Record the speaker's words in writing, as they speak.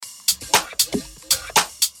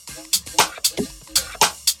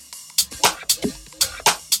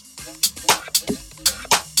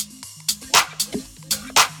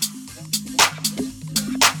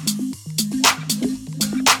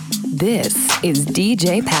This is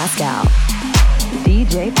DJ Pascal.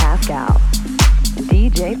 DJ Pascal.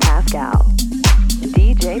 DJ Pascal.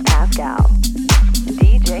 DJ Pascal.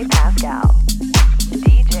 DJ Pascal.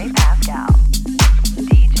 DJ Pascal.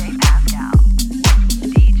 DJ Pascal.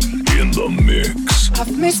 DJ in the mix.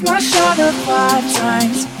 I've missed my shuttle 5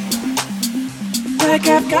 times, like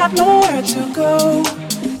I've got nowhere to go.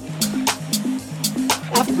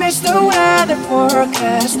 I've missed the weather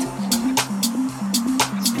forecast,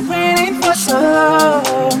 it's been raining for so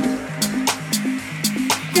long.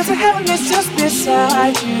 Feels like heaven is just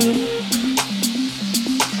beside you,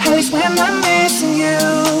 at least when I'm missing you.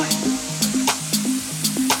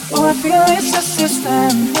 All I feel is the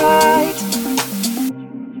system right.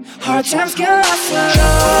 Hard times can last so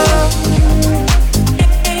long.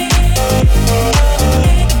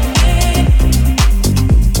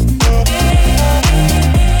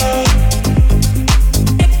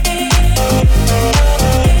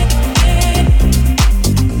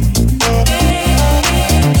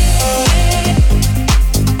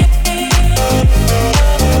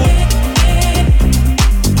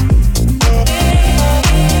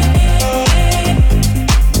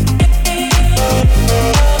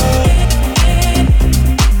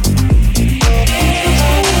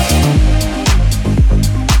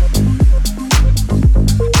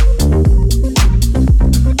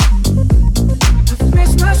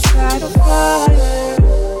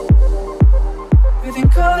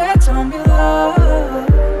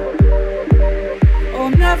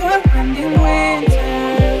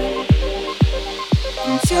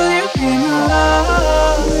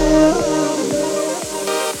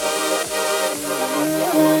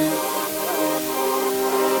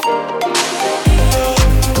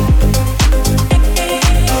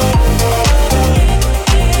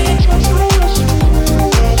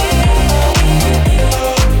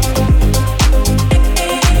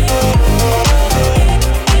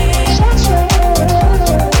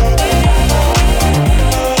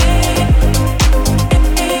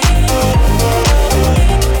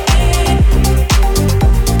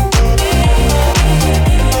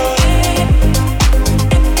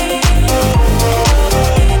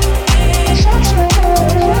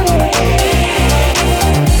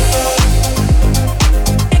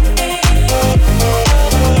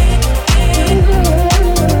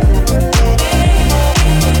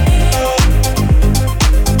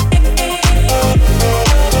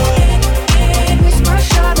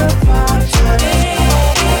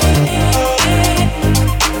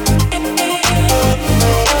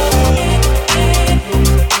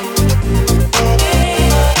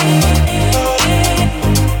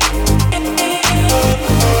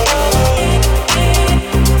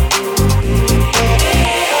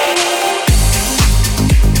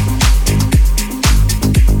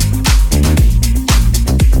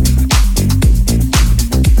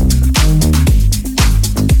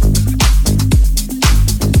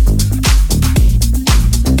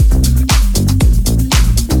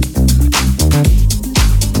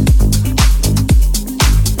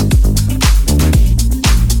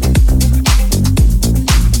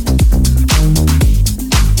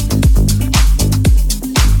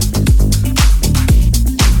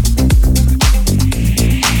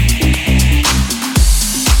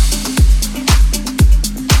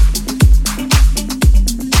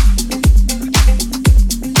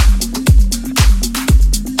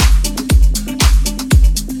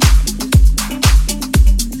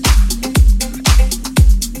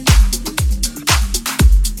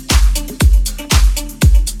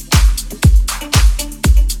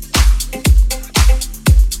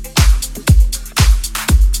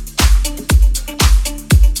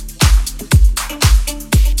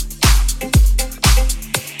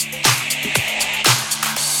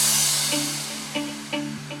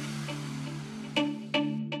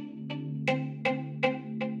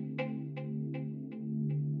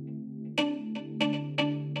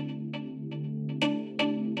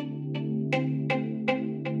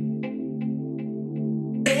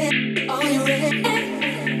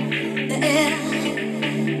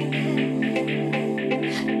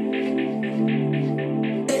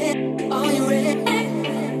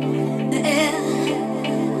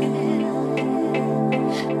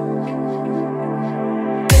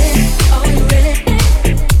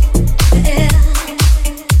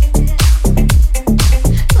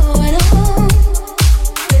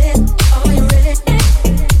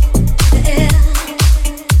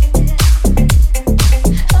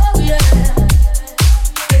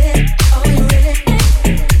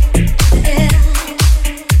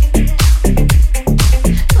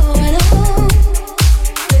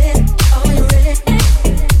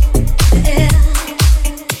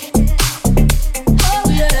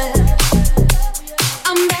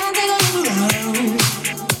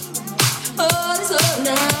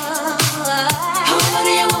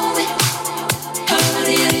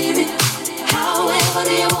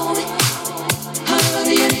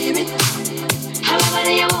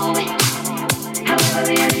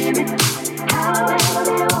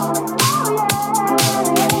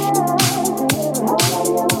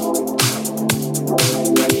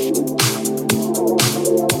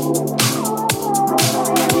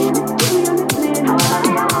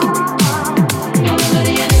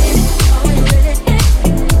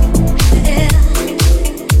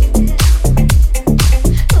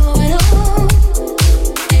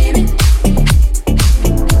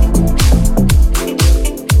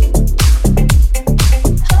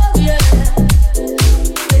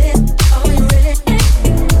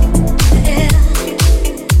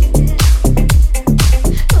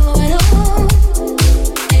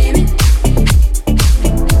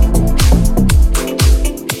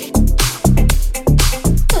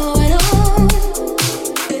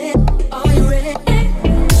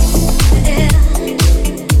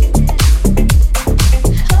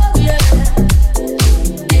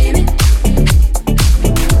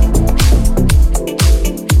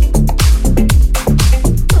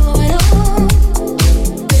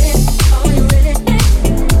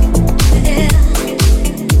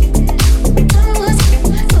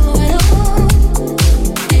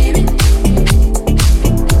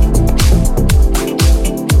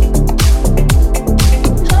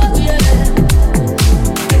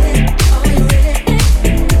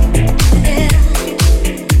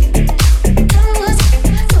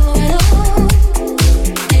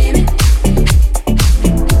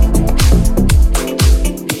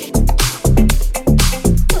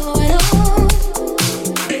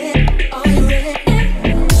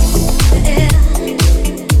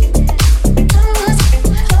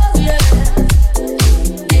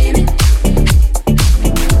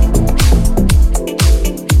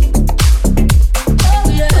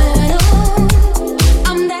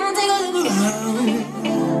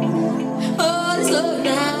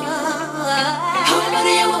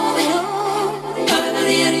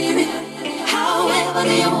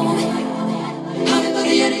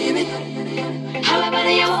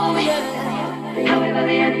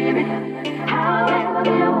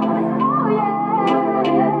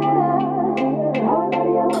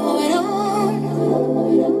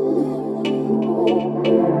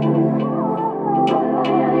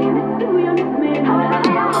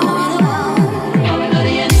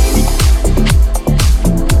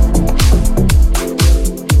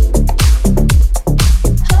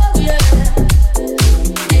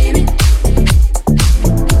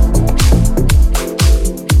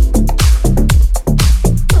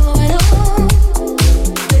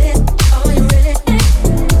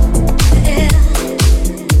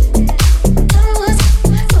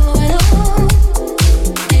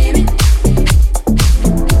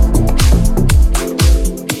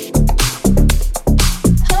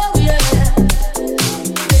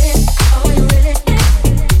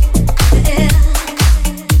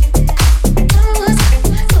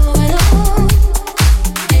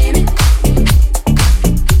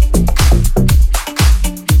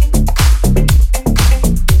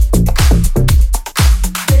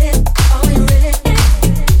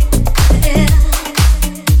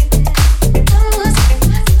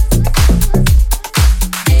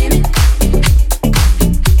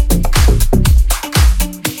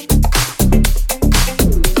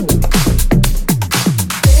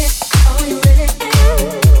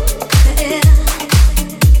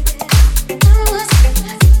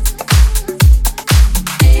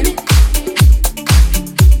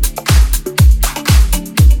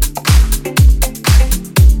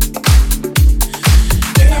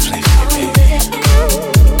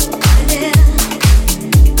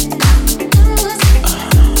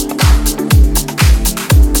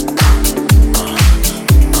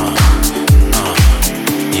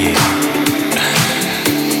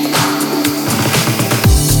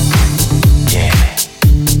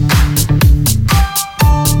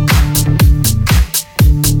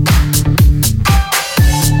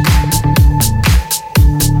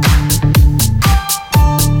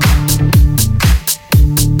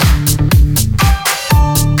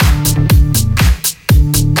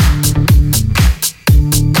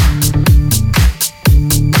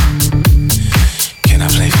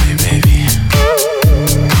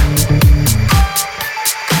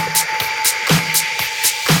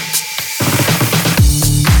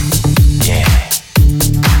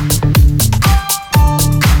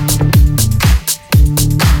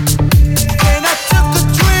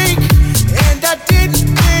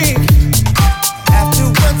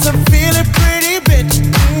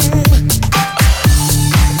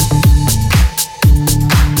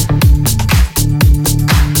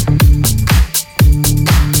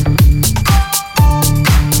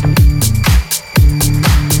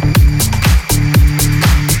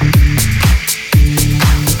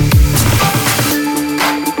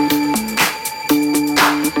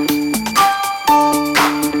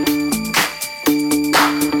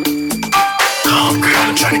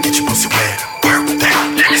 trying to get your pussy wet. Work with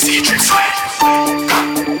that. Let me see you drip sweat.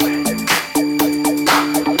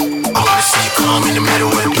 I wanna see you come in the middle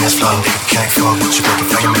with a dance floor. Nigga can't fuck with you, looking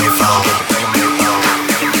for your main phone.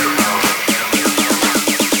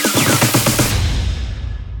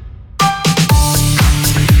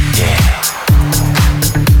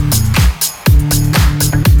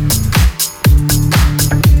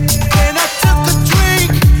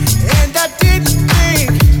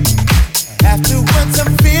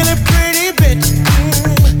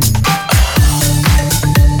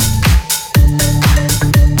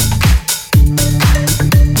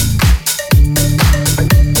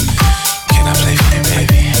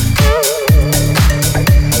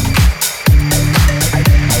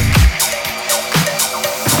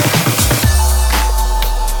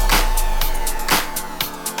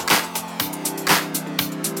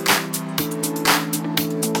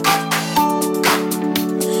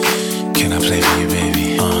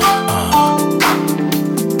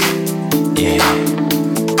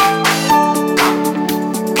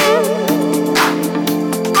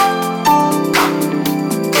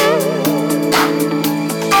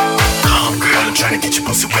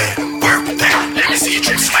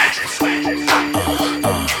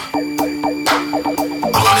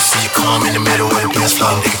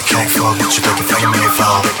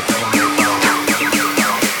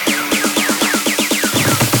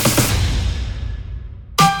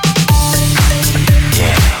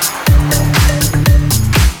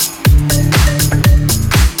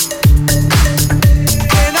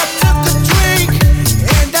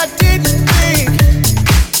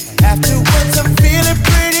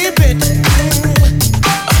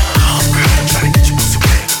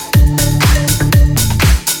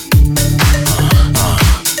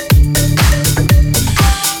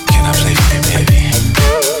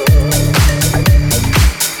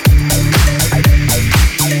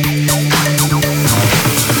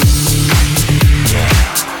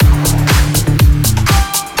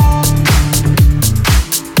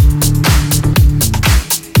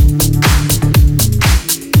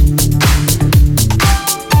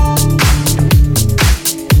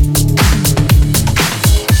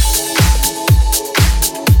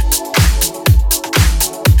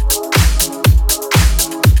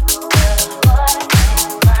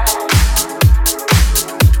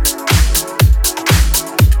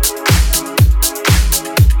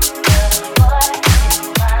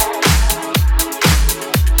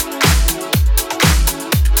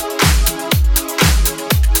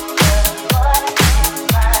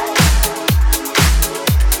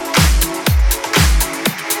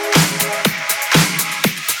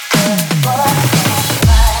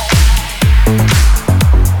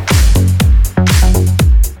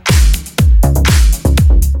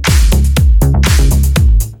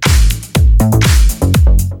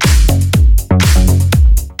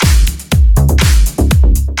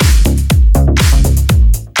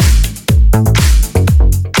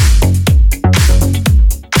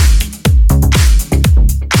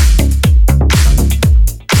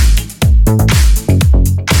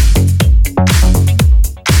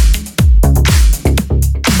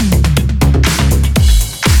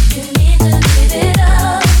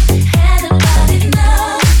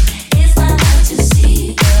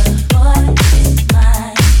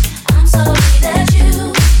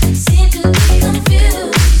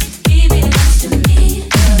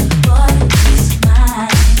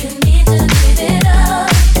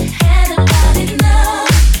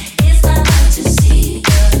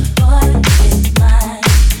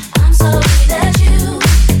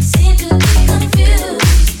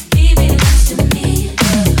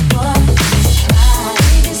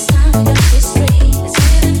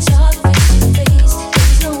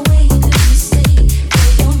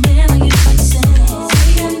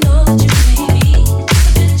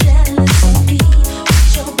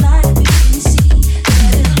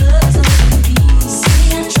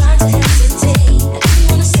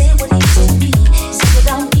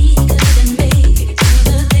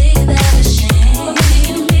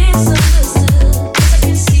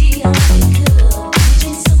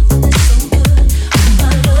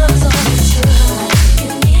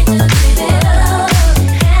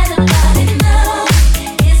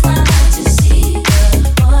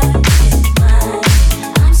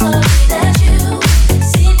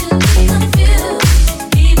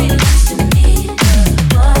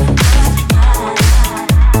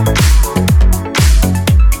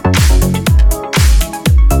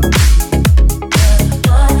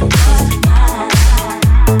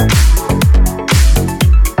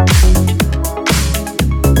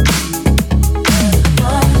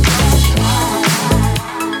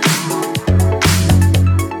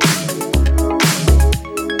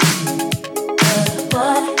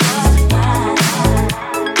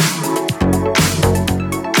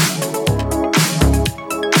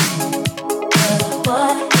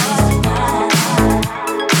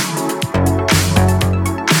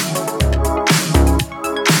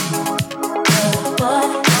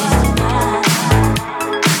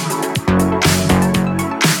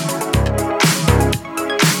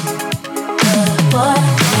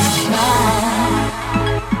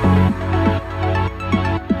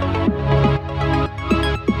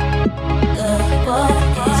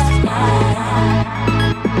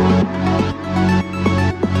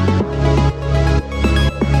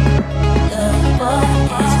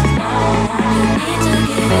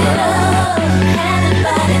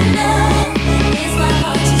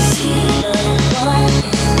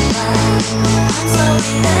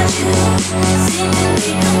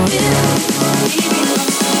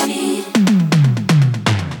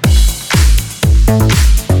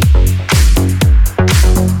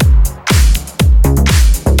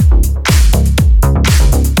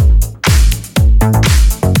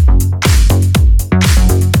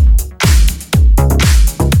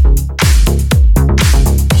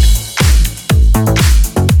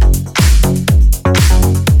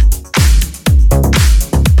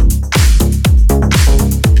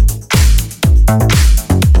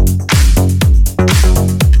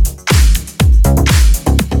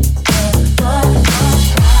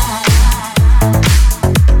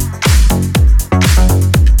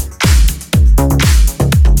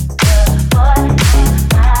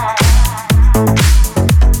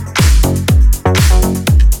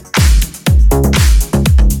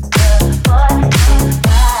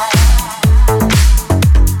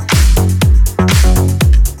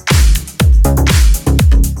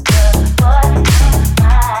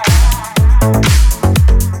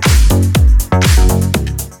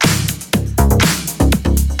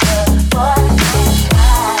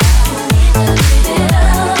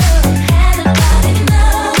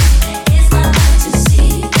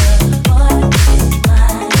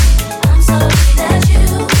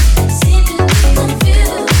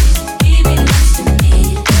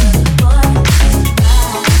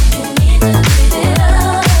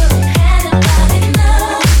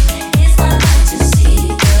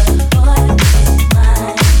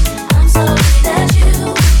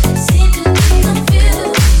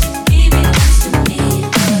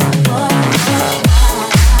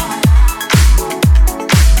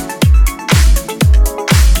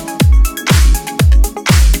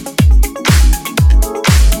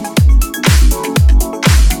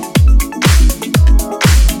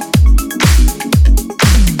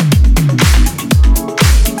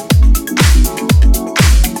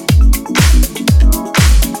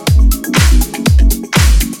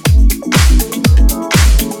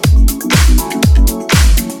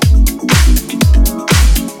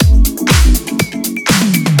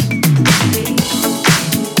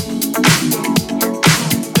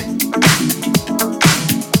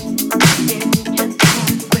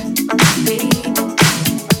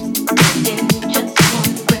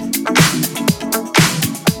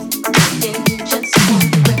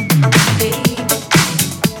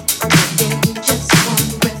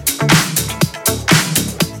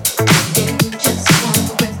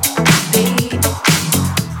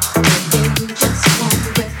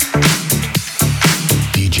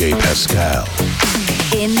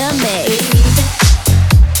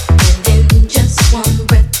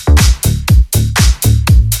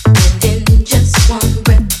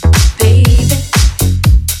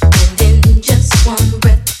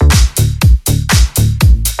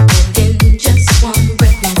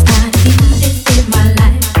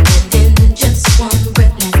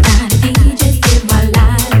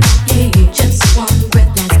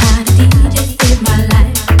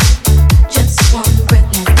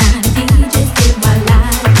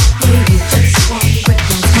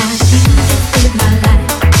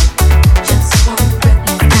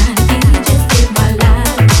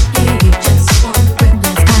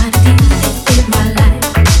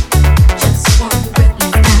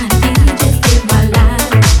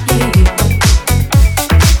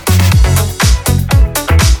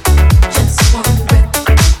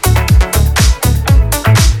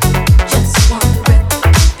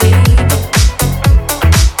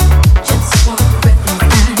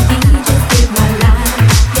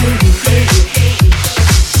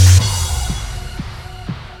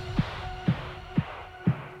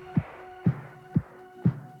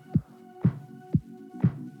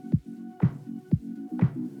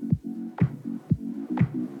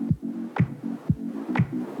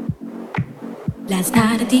 Last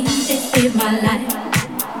night a DJ saved my life.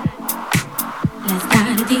 Last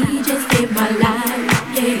night a DJ saved my life,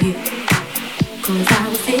 yeah. 'Cause I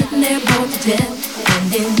was sitting there bored to death,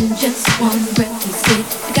 and in just one breath he said,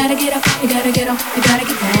 you gotta get up, you gotta get off, you gotta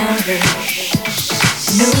get down, girl.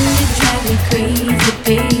 No, you drive me crazy,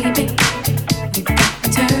 baby. You got to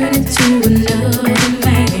turn into another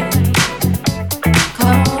man.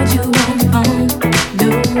 Called you on the phone, no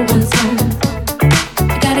one's home.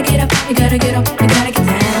 You gotta get up, you gotta get up, you gotta get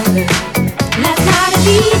down, girl. Last night a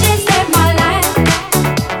DJ saved my life.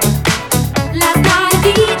 Last night a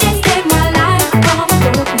DJ saved my life from a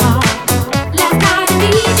broken heart. Last night a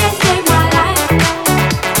DJ saved my life.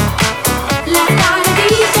 Last night a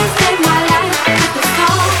DJ saved my life with a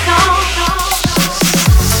song.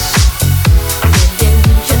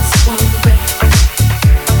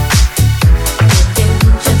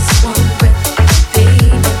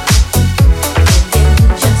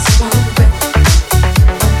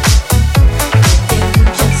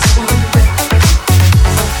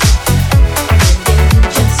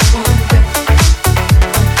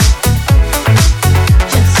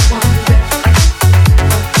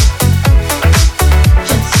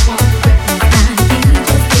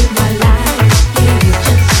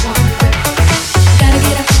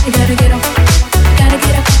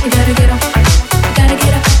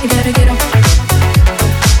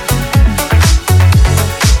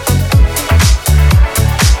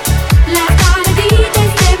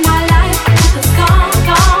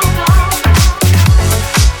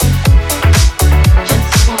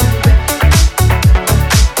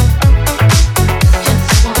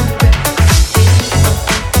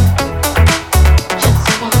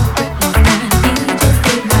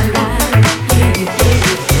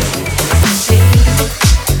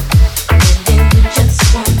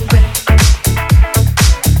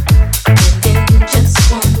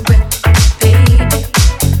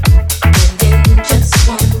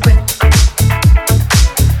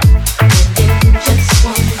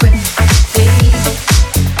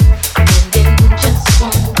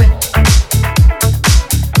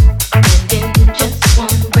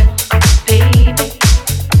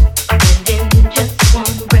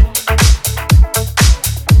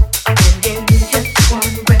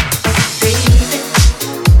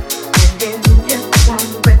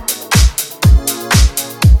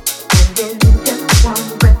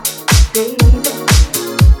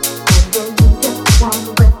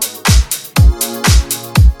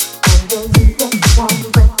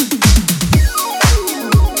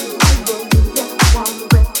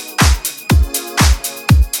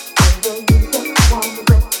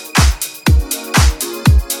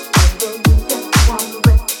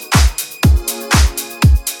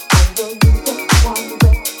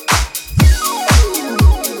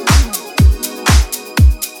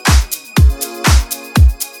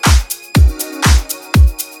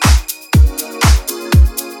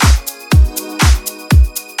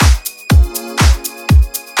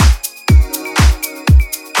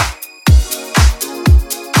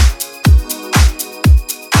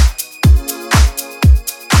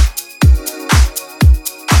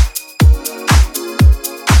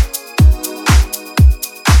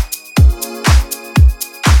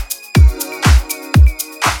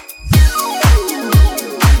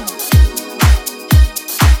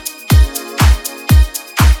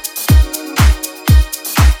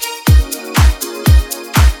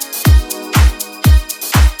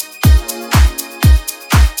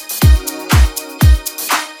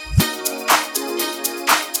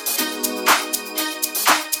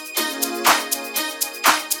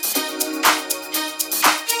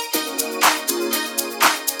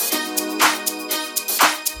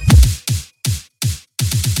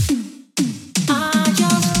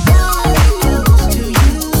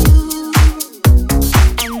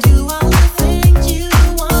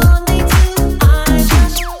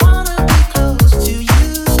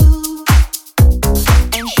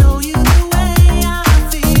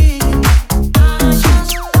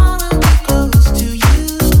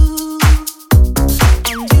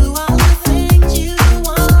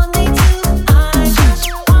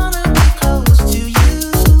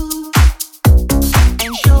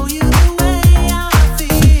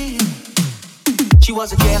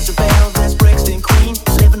 Jezebel, there's Brixton Queen,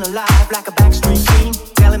 living a life like a backstreet queen,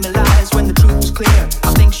 telling me lies when the truth was clear.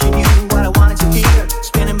 I think she knew what I wanted to hear,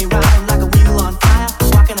 spinning me round like a wheel on fire,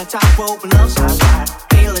 walking a tightrope and love's high wire.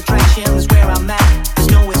 Pale attraction is where I'm at, there's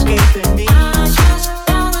no escaping me. I just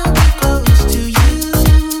wanna be close to you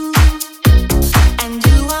and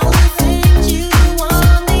do all the things you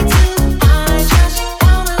want me to. I just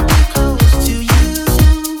wanna be close to you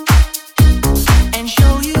and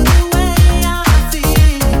show you the way I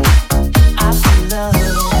feel. I feel love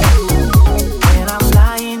when I'm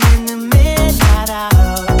lying in the midnight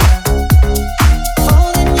hour,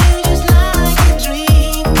 holding you just like a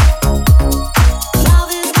dream. Love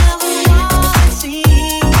is never what it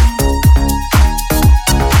seems.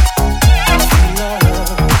 I feel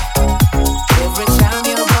love every time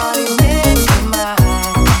your body's next to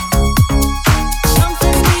mine.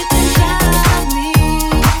 Something deep inside me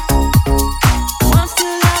wants to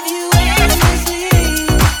love you endlessly.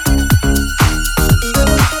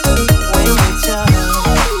 When we touch,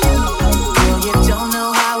 girl, you don't know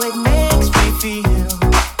how it makes me feel.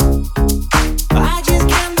 I just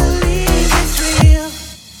can't believe it's real.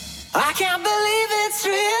 I can't believe it's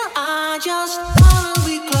real. I just wanna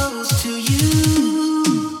be close to you.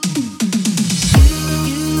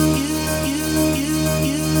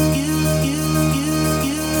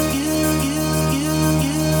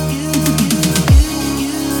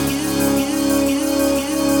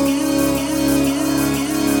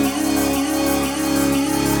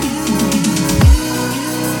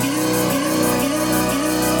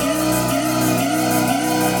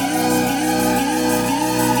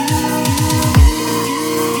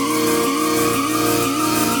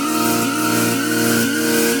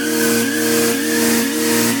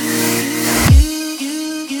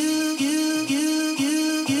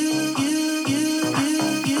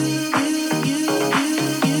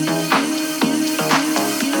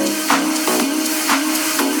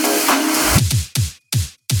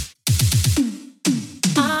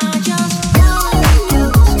 I just wanna be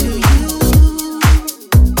close to you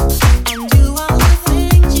and do all the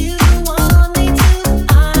things you want me to.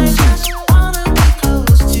 I just wanna be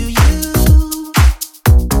close to you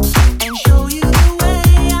and show you the way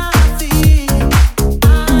I feel.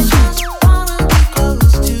 I just wanna be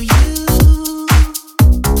close to you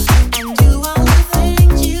and do all the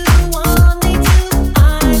things you want me to. I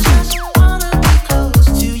just wanna be close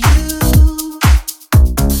to you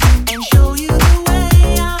and show you the way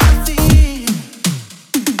I feel.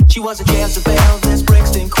 She was a Jezebel, this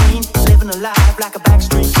Brixton Queen, living a life like a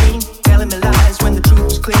backstreet teen, telling me lies when the truth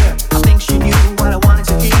was clear. I think she knew what I wanted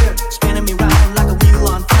to hear, spinning me round like a wheel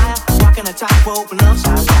on fire, walking a tightrope and love's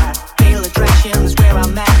high wire. Pale attraction is where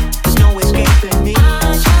I'm at, there's no escaping me. I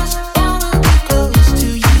just wanna be close to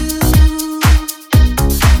you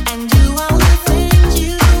and do all the things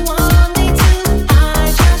you want me to.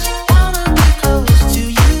 I just wanna be close to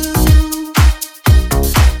you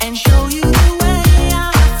and show you the way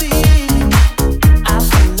I feel. I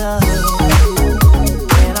feel love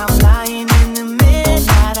when I'm lying in the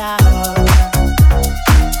midnight hour,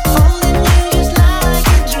 holding you just like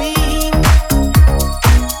a dream.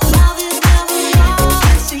 Love is never what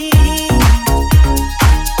it seems.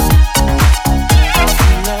 I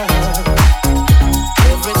feel love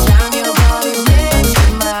every time your body's next to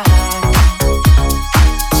mine.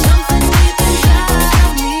 Something deep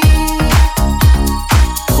inside me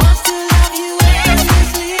wants to love you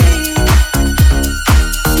endlessly.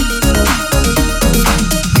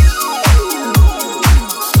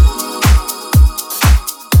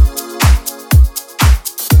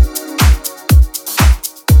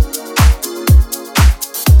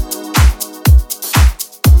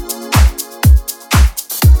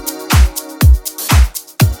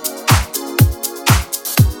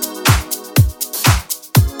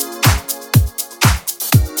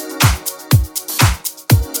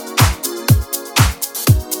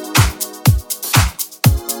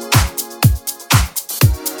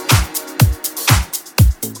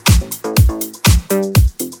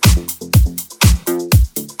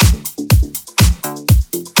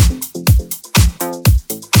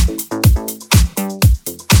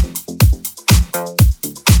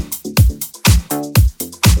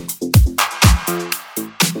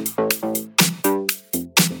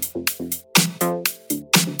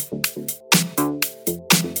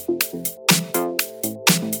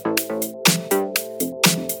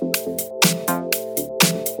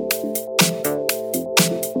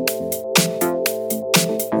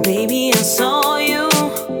 Baby, I saw you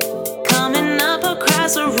coming up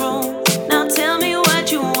across the room. Now tell me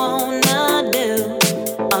what you wanna do.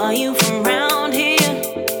 Are you from round here?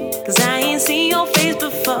 'Cause I ain't seen your face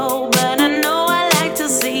before, but I know I like to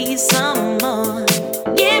see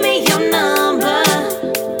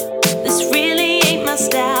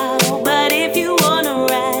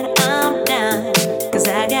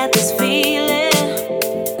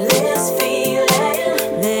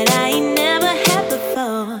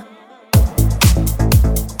forever.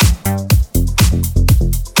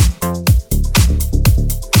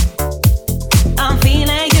 I'm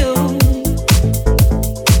feeling you.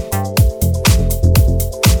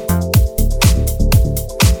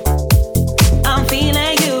 I'm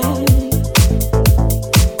feeling you.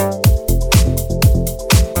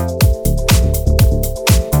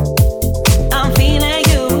 I'm feeling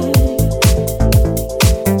you.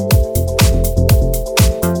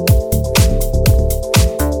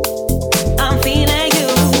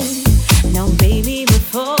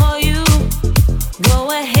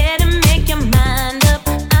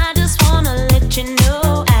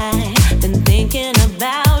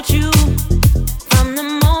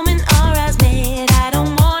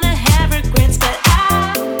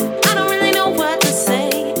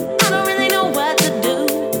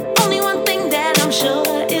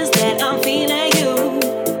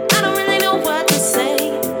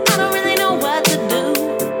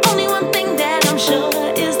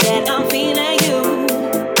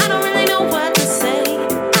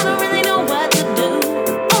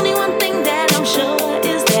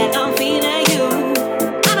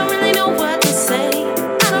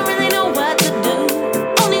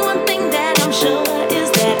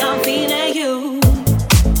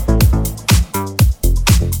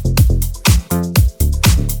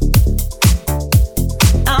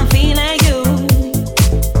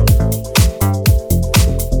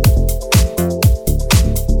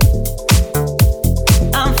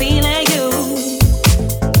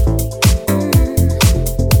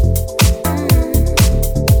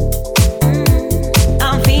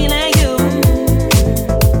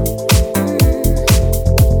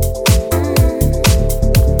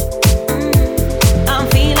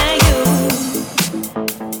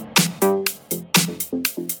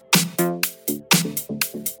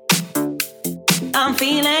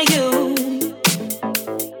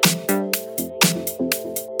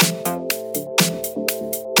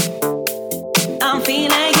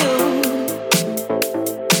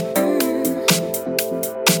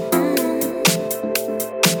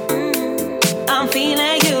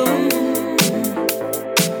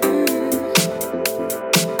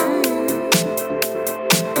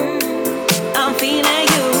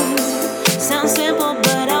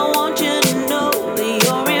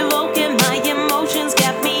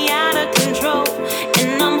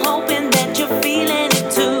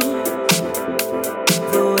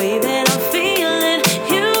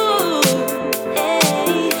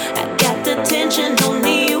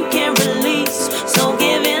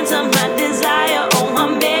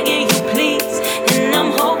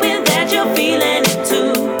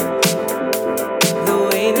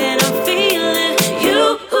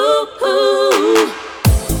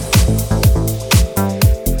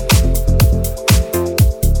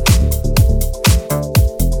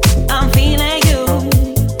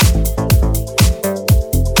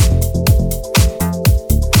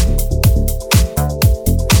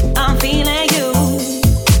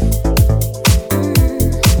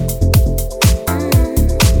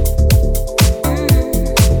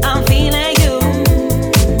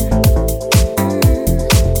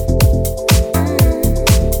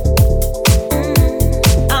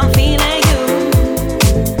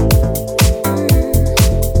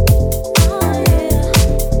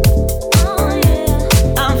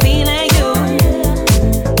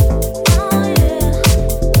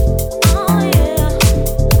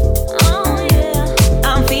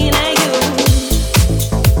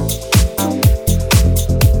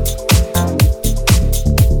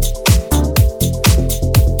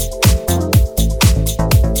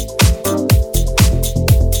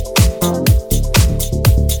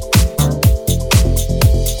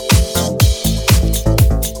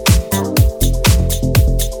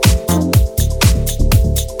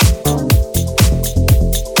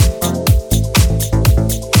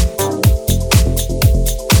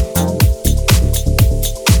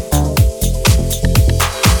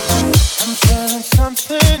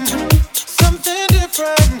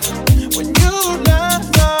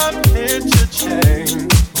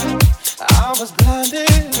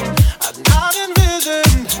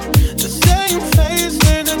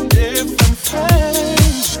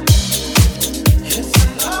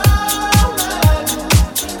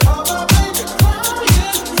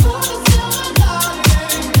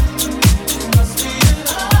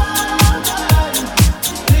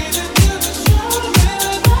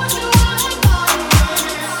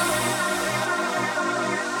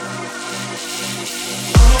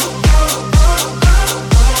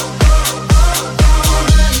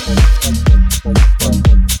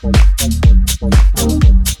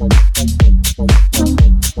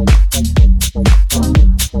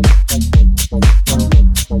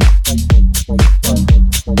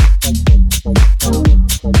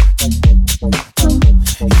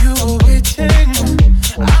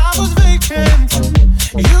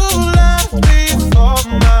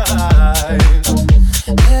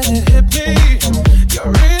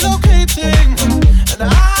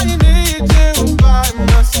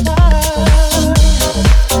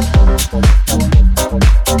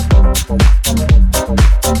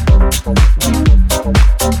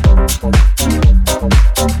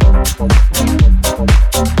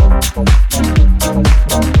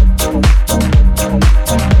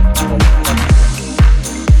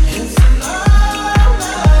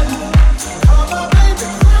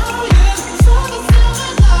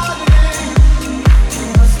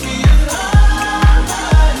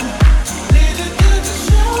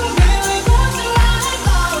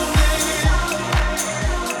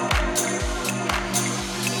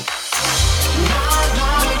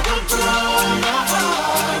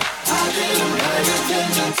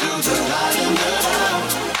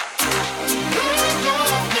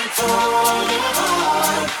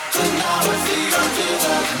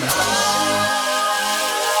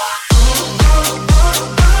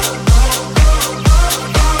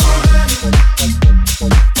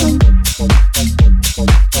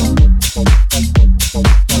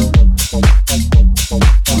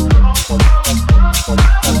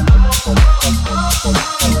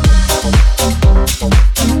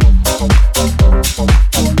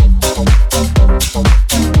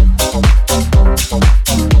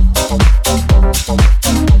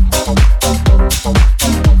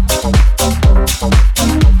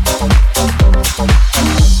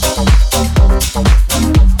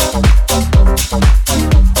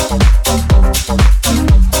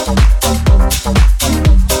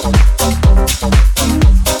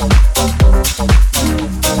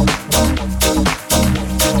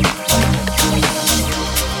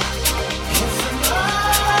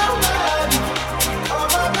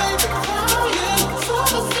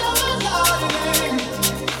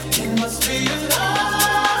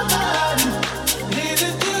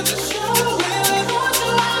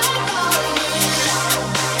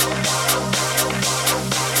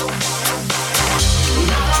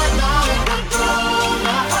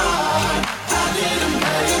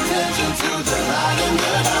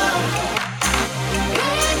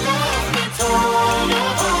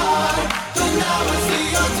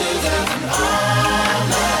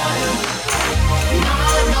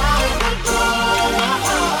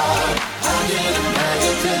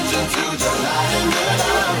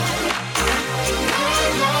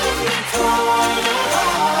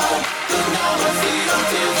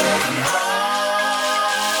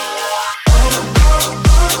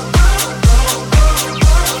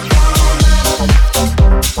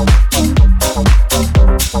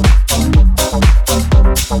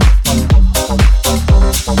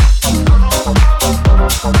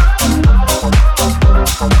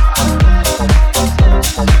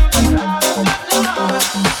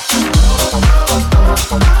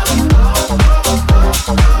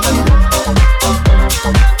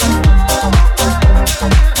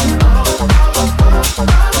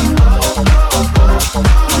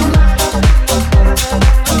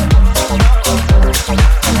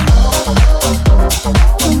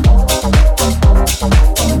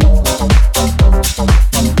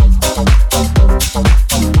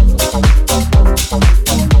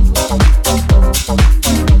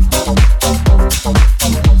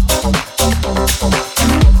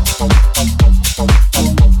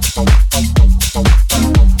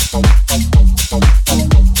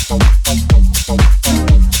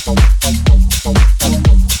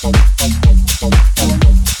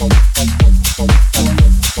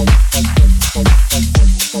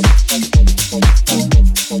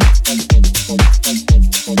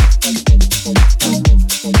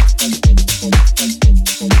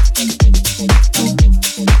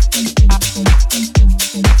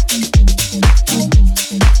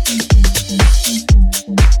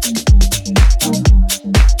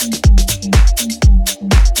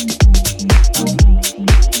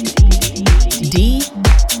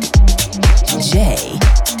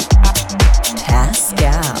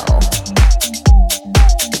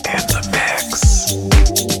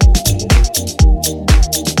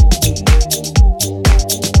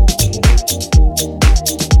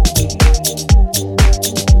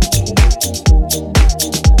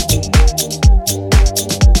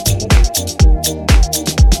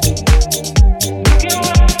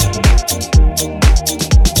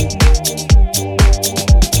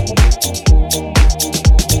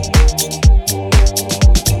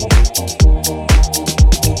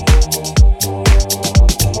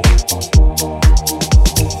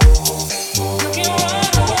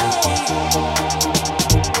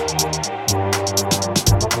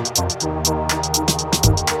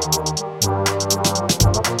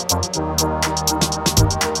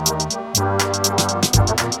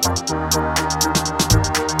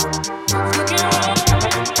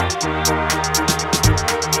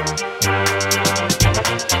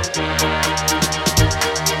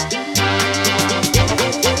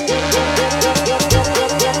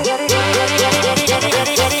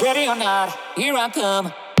 I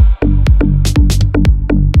come.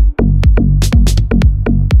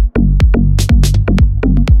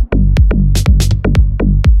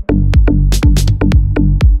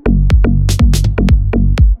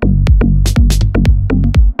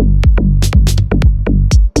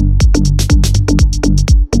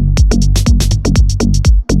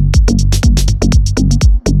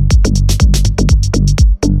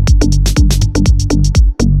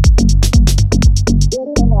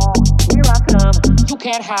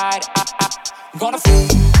 Can't hide. I'm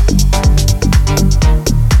gonna.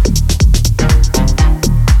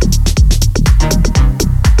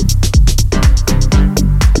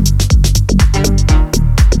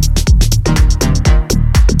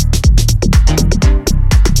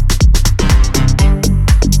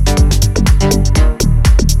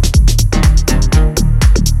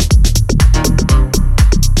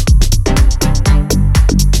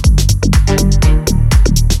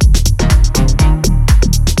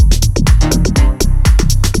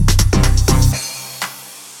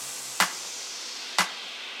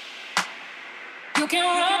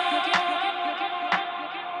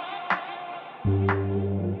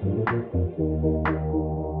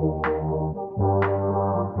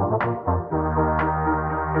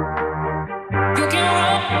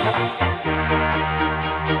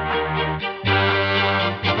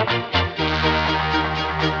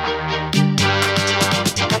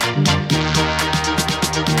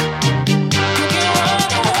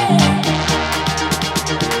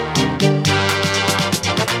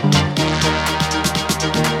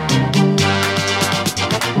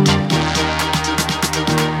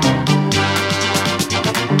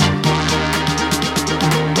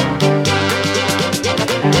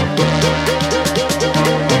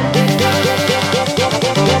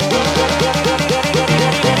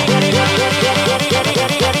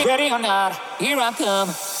 Here I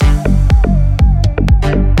come.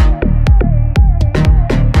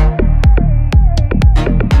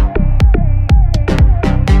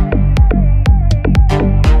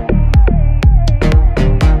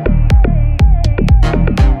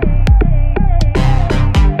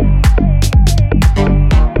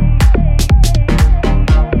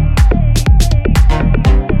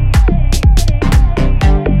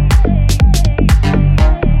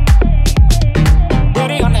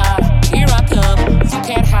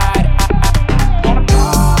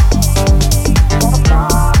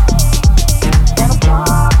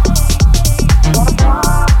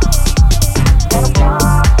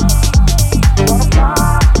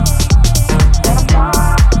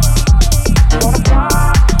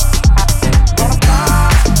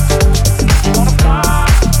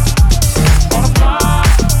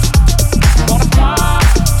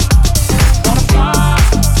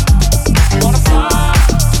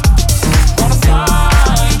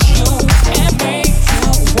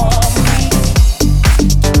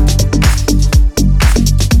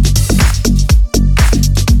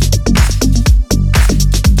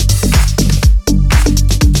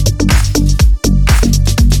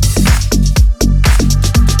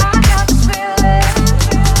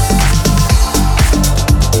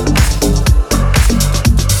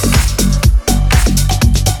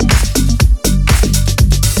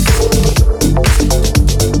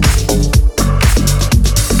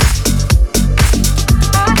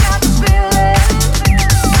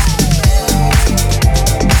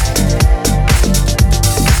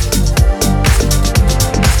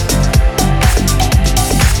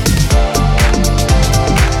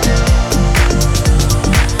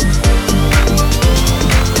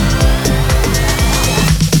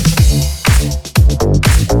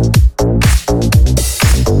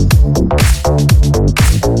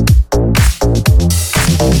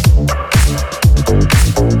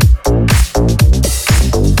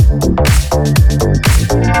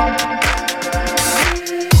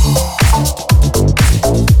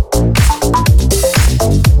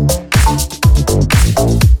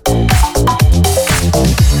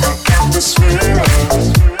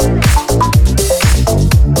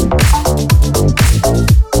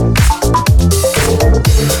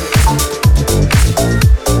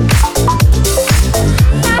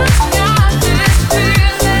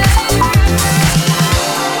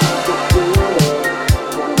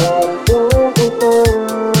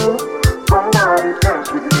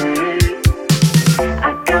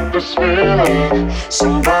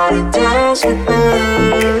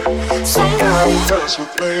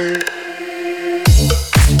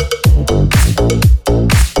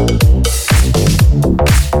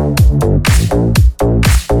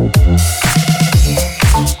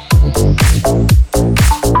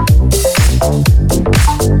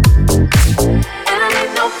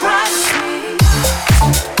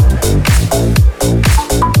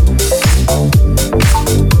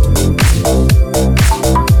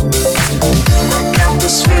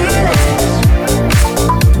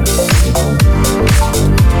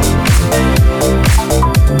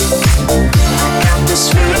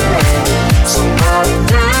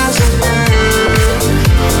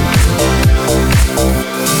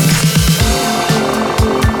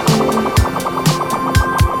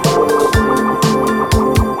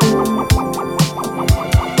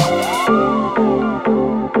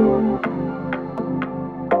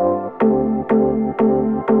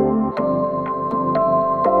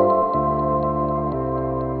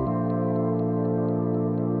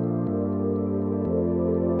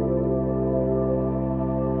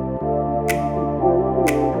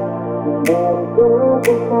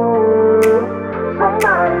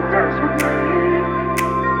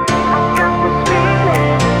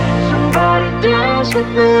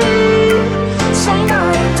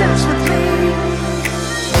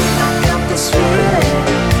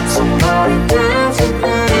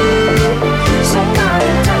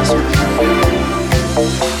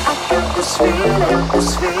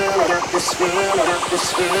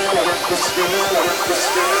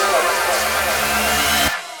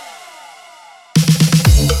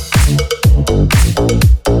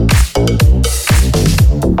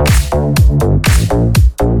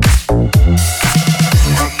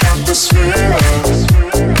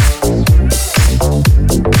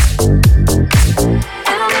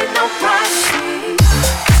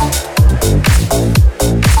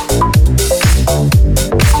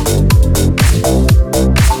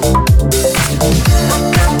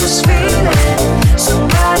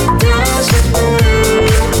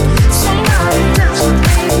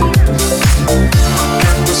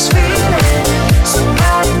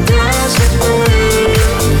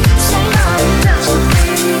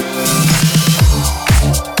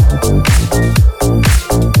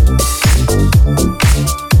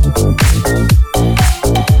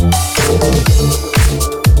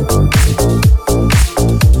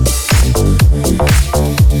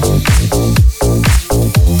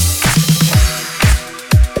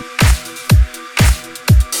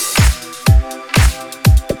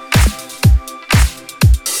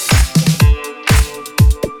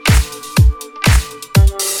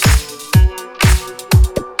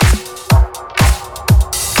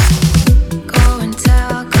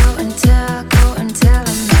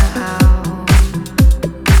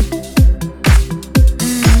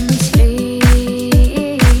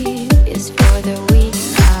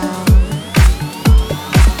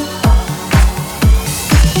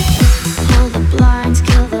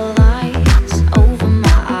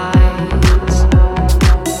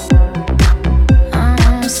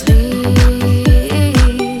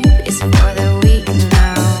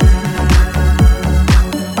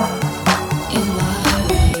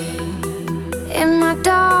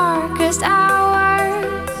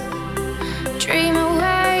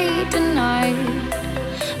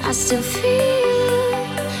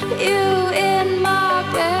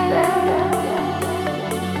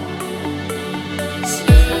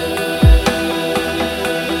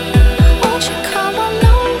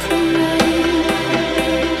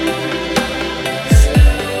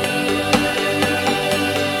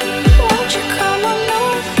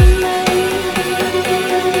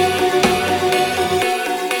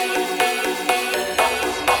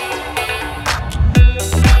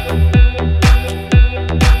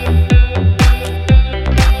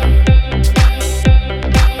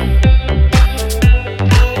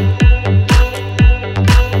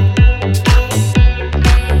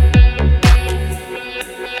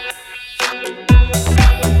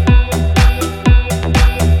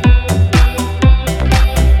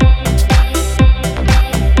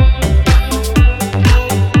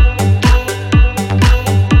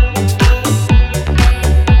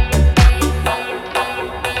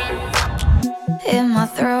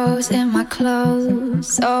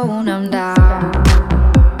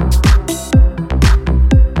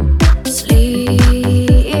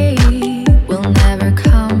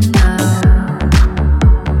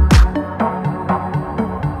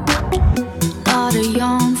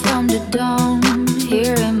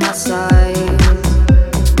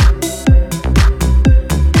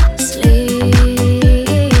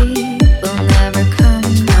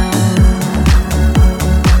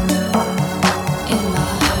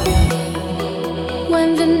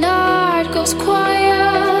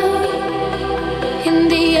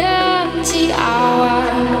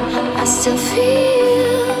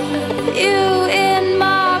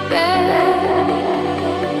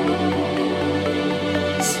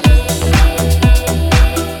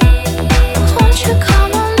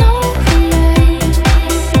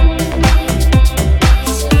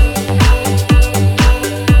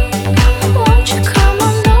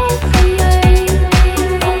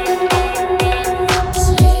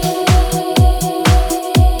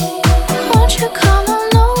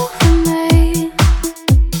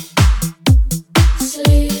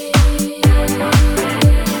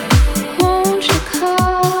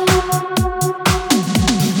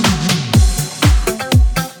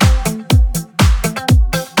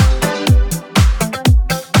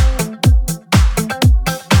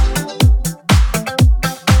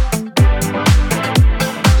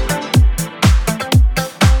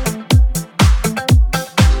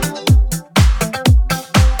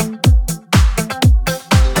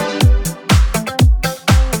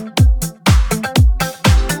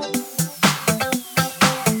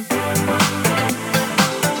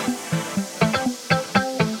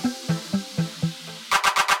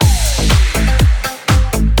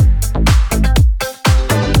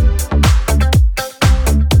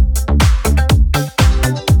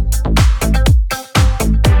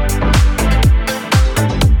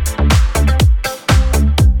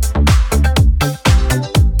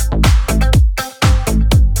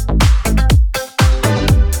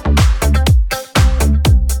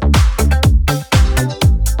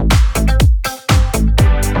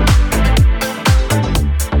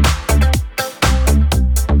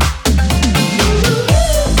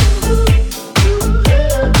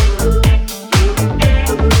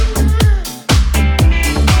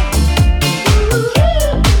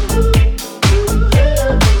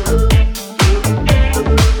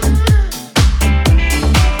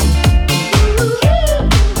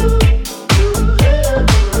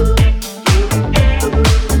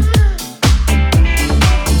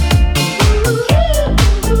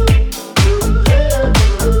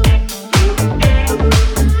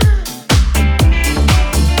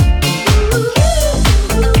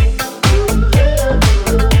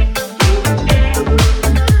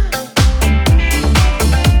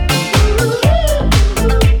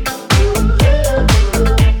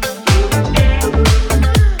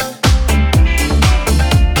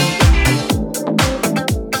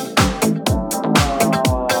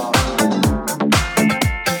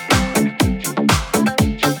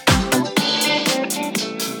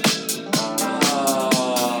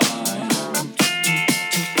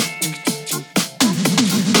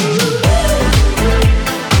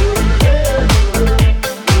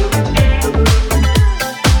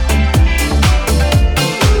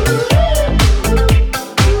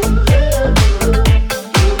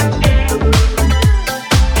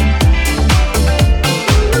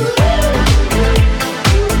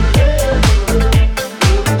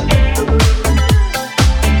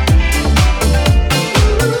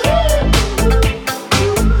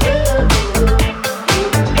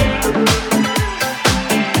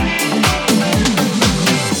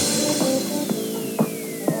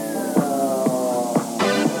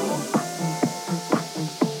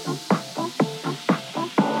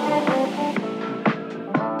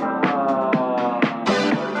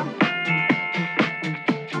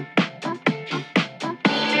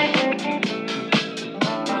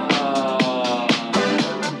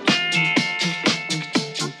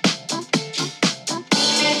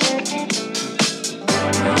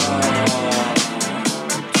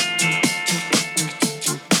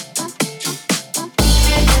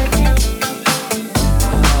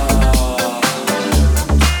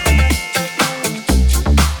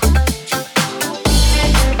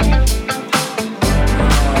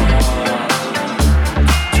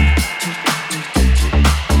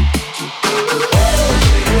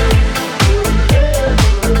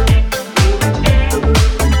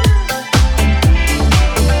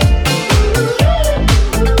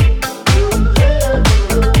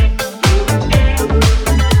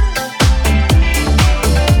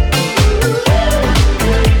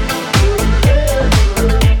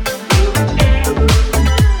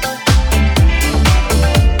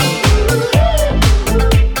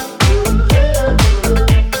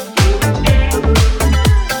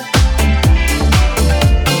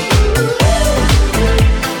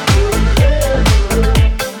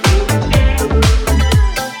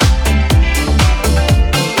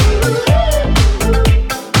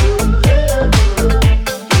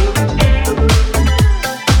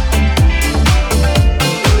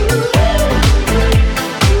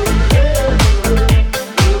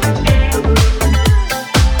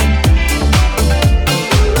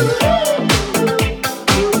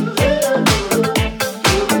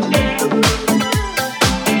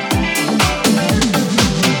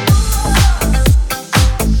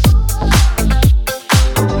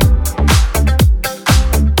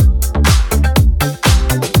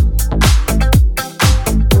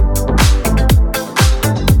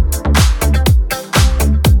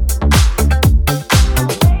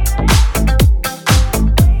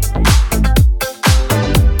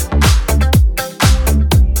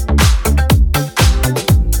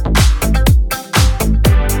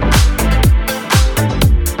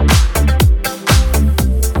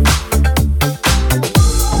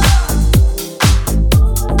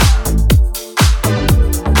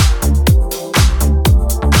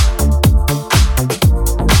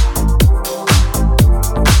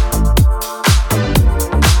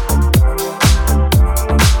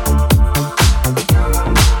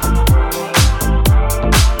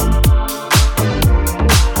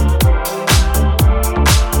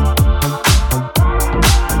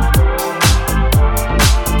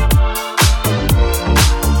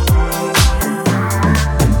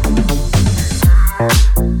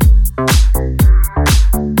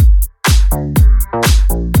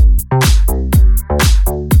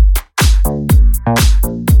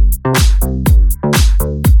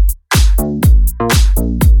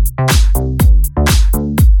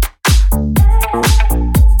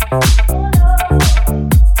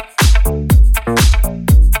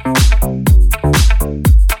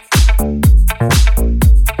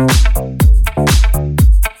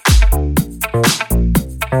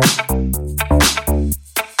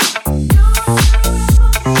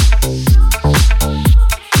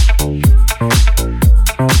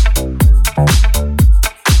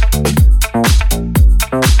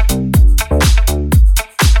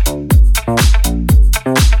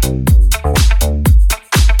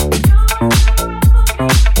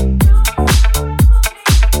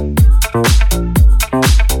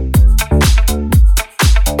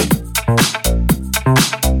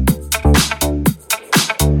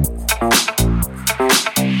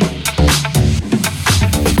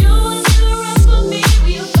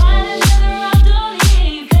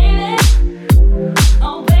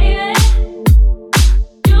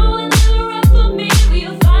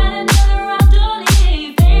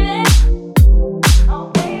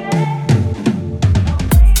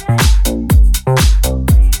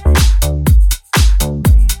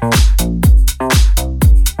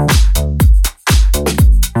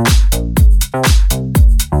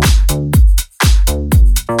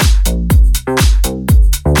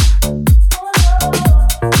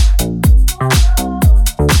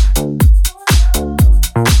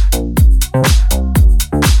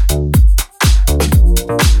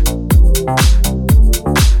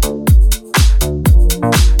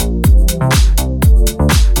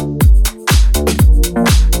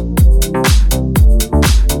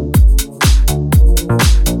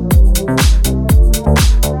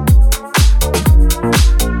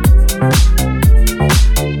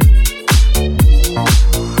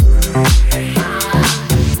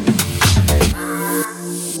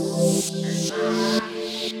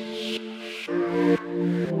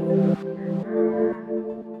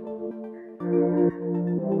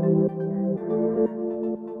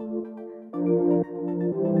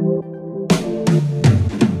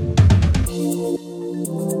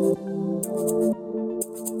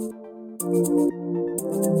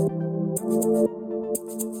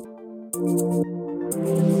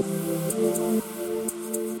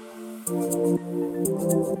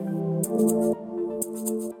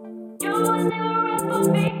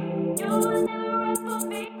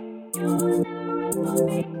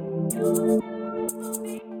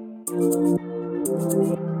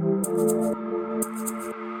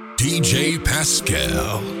 DJ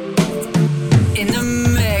Pascal. In the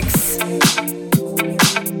mix.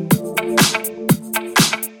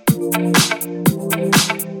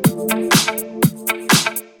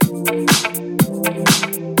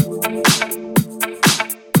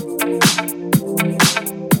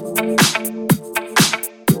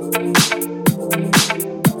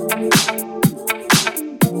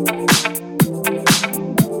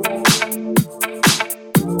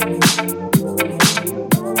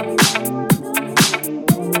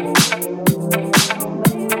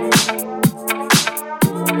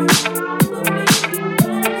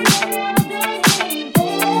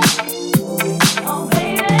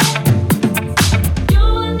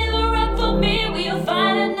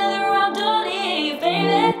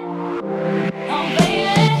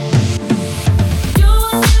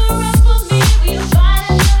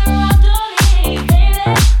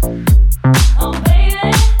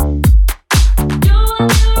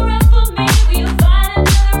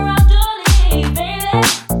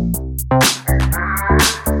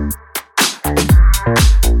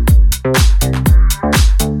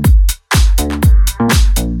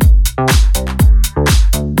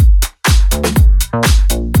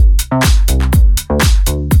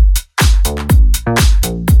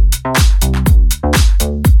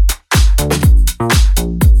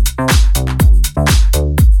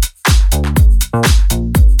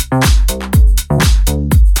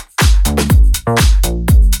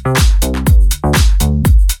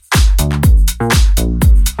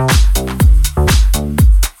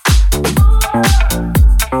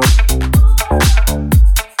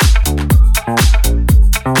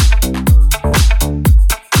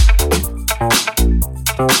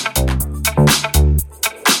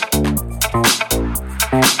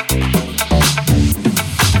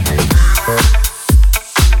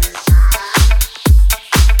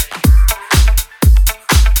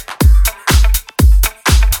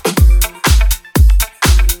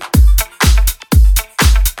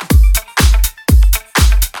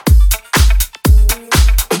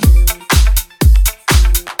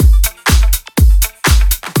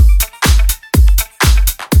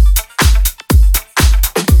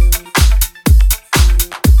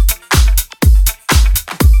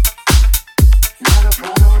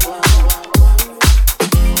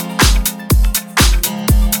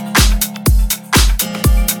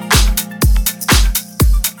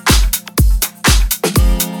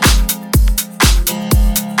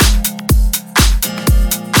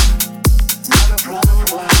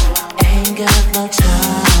 no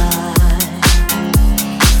time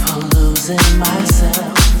for losing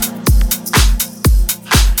myself.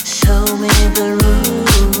 Show me the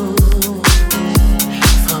rules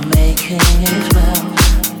for making it well.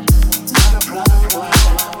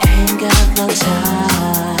 Ain't got no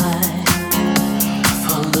time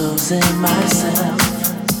for losing myself.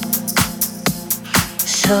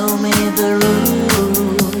 Show me the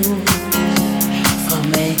rules for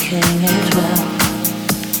making it well.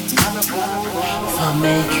 For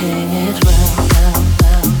making it well.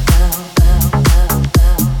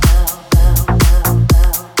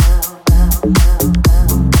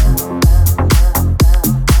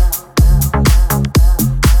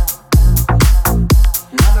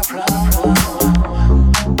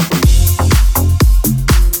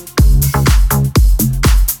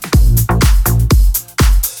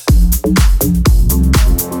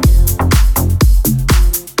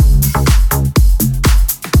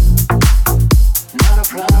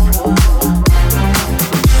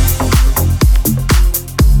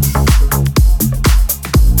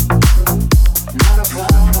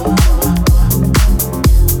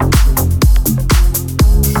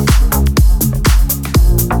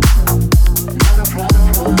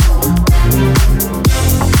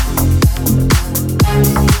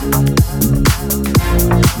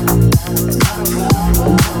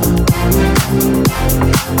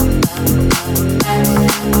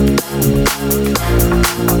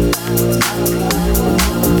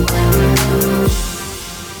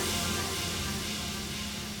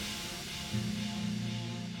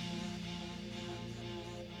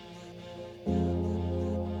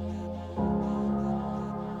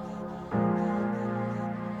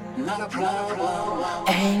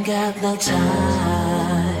 Ain't got no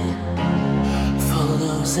time for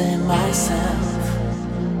losing myself.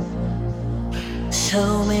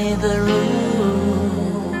 Show me the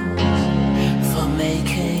rules for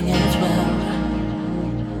making it well.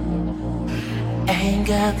 Ain't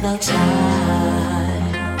got no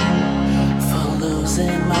time for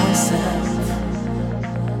losing myself.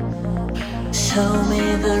 Show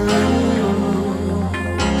me the rules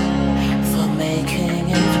for making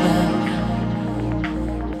it well.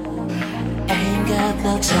 Ain't got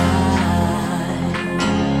no time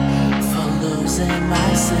for losing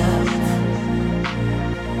myself.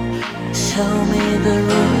 Show me the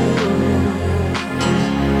rules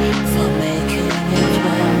for making it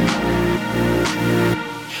well.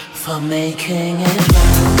 For making it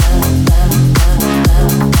well.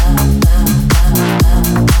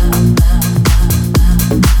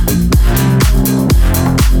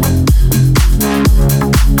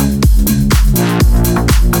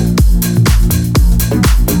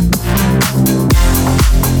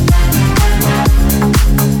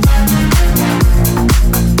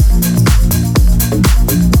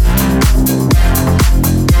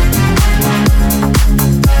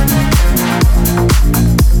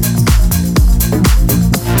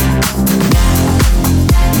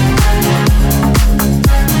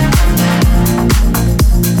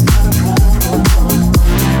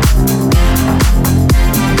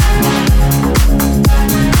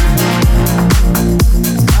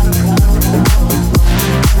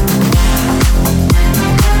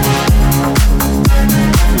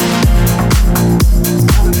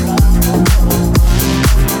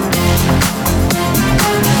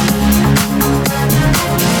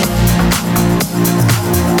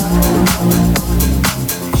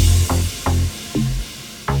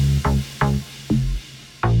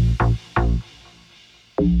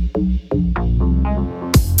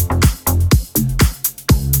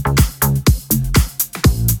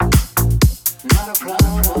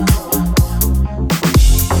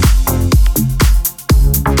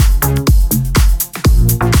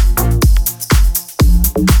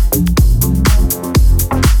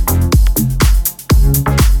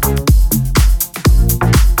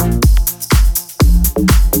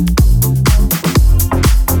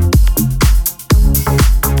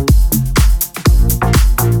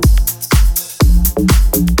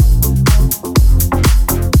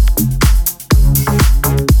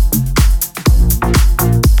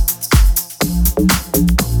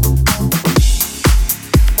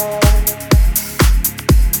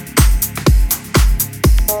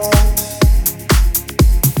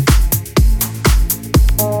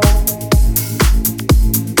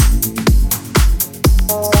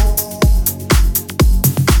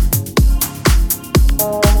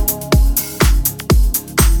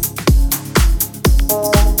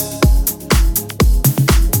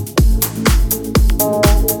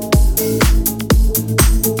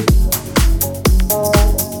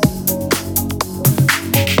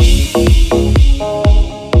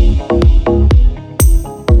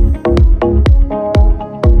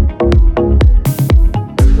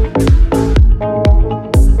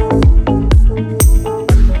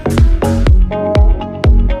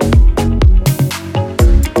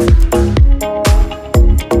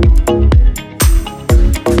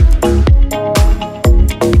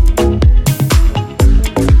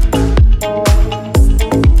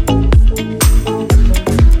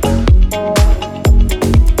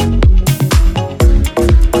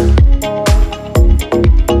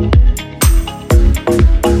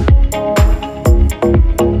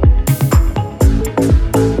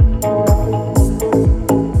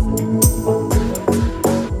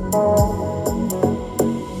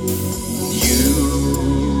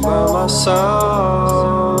 were my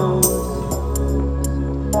sun,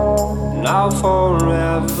 now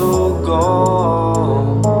forever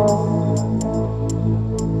gone.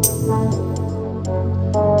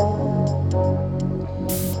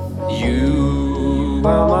 You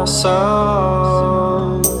were my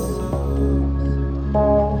sun,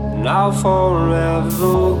 now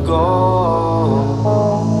forever gone.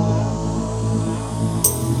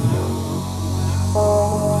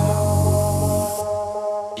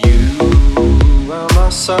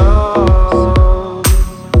 Sun,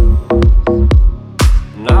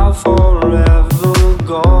 now forever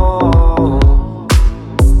gone.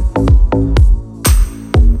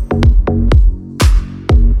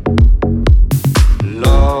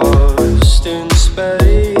 Lost in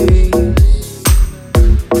space,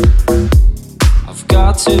 I've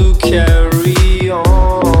got to carry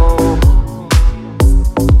on.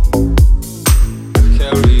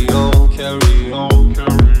 Carry on, carry on,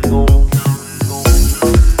 carry on.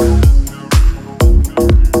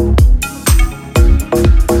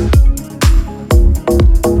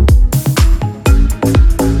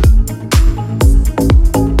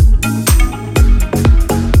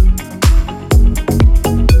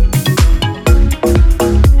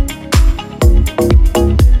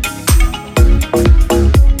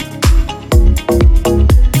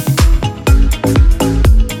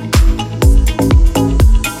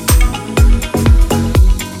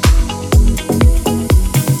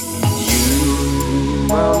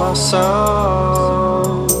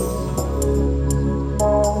 Sun,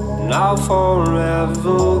 now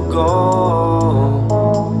forever gone.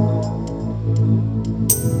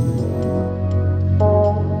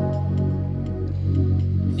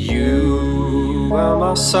 You were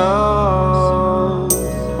my sun,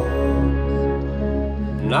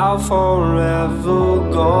 now forever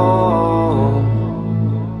gone.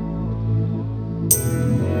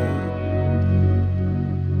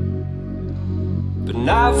 But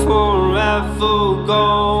not forever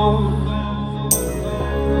gone,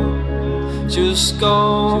 just gone.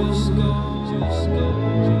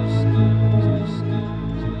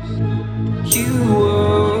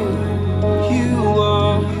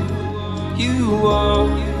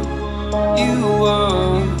 You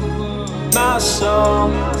were my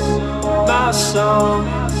song, my song,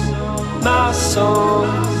 my song,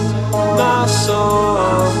 my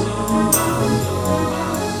song.